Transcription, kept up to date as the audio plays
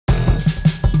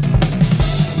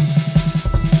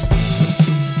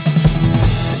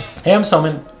Hey, I'm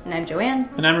Soman. And I'm Joanne.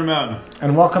 And I'm Ramon.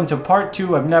 And welcome to part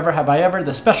 2 of Never Have I Ever,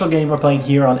 the special game we're playing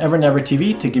here on EverNever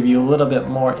TV to give you a little bit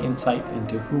more insight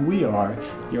into who we are,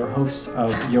 your hosts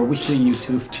of your weekly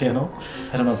YouTube channel.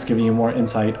 I don't know if it's giving you more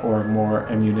insight or more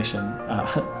ammunition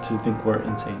to think we're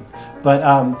insane.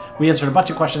 But we answered a bunch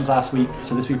of questions last week,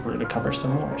 so this week we're going to cover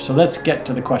some more. So let's get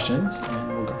to the questions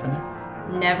and we'll go from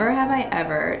there. Never have I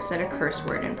ever said a curse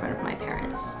word in front of my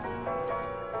parents.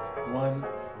 1,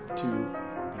 2,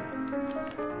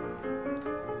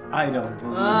 I don't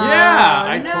believe Yeah,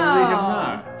 I no. totally have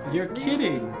not. You're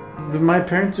kidding. My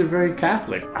parents are very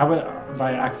Catholic. How about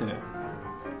by accident?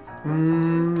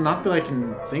 Not that I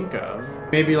can think of.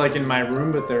 Maybe like in my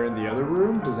room, but they're in the other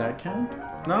room. Does that count?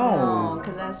 No,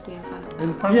 because that has to be in front of them.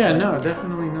 In front Yeah, of no, them?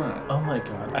 definitely not. Oh my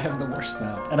god, I have the worst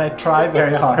math. And I try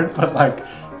very hard, but like,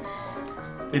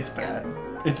 it's bad.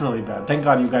 It's really bad. Thank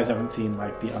God you guys haven't seen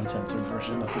like the uncensored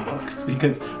version of the books,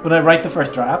 because when I write the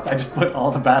first drafts, I just put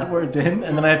all the bad words in,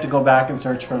 and then I have to go back and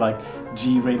search for like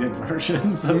G-rated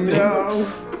versions of things.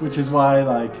 Which is why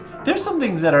like there's some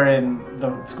things that are in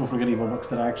the School for Good Evil books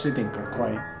that I actually think are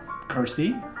quite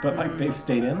cursey, but like they've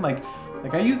stayed in. Like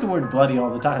I use the word bloody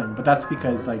all the time, but that's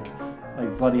because like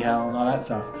bloody hell and all that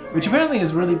stuff, which apparently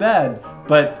is really bad,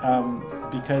 but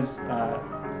because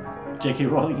J.K.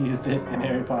 Rowling used it in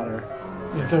Harry Potter.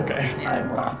 It's okay. Yeah. I'm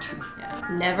allowed to.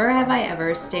 Yeah. Never have I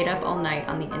ever stayed up all night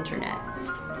on the internet.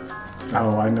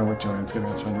 Oh, I know what Joanne's gonna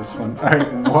answer on this one.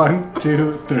 Alright, 1,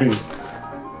 2, 3.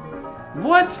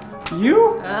 What?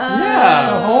 You? Yeah.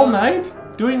 The whole night?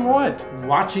 Doing what?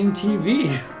 Watching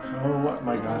TV. Oh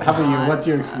my god. How about you? What's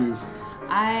your excuse?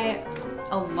 A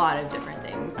lot of different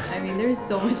things. I mean, there's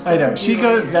so much. I know. She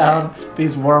goes down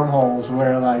these wormholes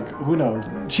where, like, who knows?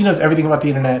 She knows everything about the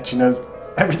internet. She knows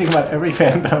everything about every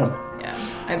fandom. Yeah.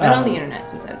 I've been on the internet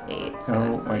since I was 8. So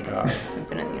Oh it's my like, god. I've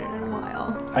been on the internet a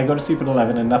while. I go to sleep at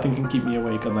 11 and nothing can keep me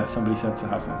awake unless somebody sets the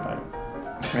house on fire.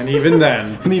 And even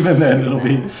then. And even then, it'll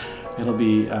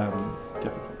be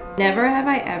difficult. Never have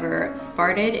I ever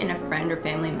farted in a friend or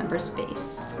family member's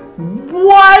face.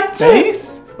 What?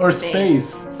 Face? Or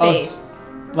space? Face.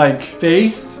 Like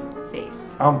face?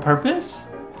 Face. On purpose?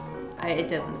 It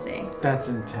doesn't say. That's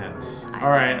intense.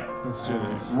 Alright, let's do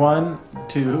this. 1,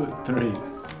 2, 3.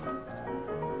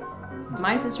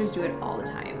 My sisters do it all the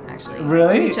time, actually.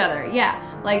 Really? To each other, yeah.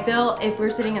 Like if we're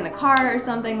sitting in the car or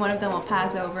something, one of them will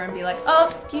pass over and be like, "Oh,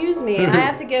 excuse me, I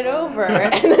have to get over,"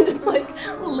 and then just like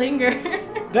linger.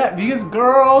 That because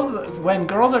when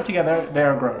girls are together, they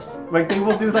are gross. Like they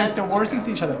will do like the worst things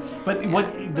to each other. But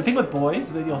the thing with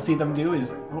boys that you'll see them do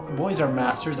is boys are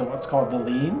masters of what's called the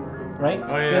lean, right?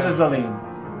 Oh, yeah. This is the lean.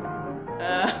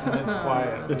 And it's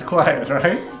quiet. It's quiet,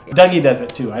 right? Dougie does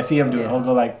it too. I see him do it. He'll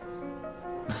go like.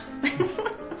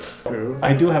 True.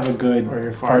 I do have a good Or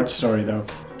your fart farts. story though.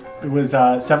 It was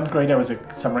 7th grade. I was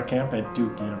at summer camp at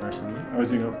Duke University. I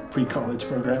was in a pre-college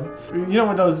program. You know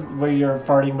where you're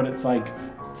farting but it's like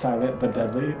silent but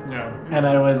deadly? No. And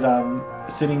I was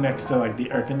sitting next to like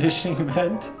the air conditioning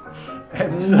vent.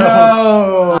 And so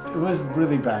No! it was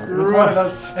really bad. It was one of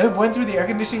those, and it went through the air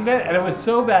conditioning vent, and it was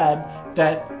so bad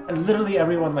that literally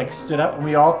everyone like stood up, and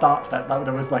we all thought that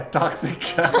there was like toxic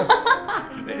gas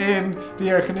in the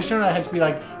air conditioner. I had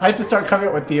to start coming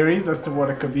up with theories as to what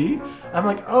it could be. I'm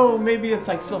like, oh, maybe it's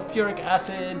like sulfuric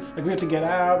acid. Like we have to get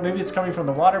out. Maybe it's coming from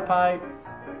the water pipe.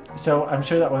 So I'm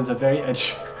sure that was a very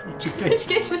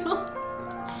educational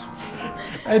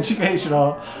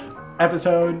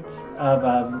episode of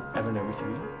EverNever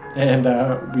TV. And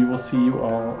we will see you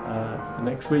all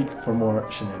next week for more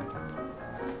shenanigans.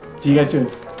 See you guys soon.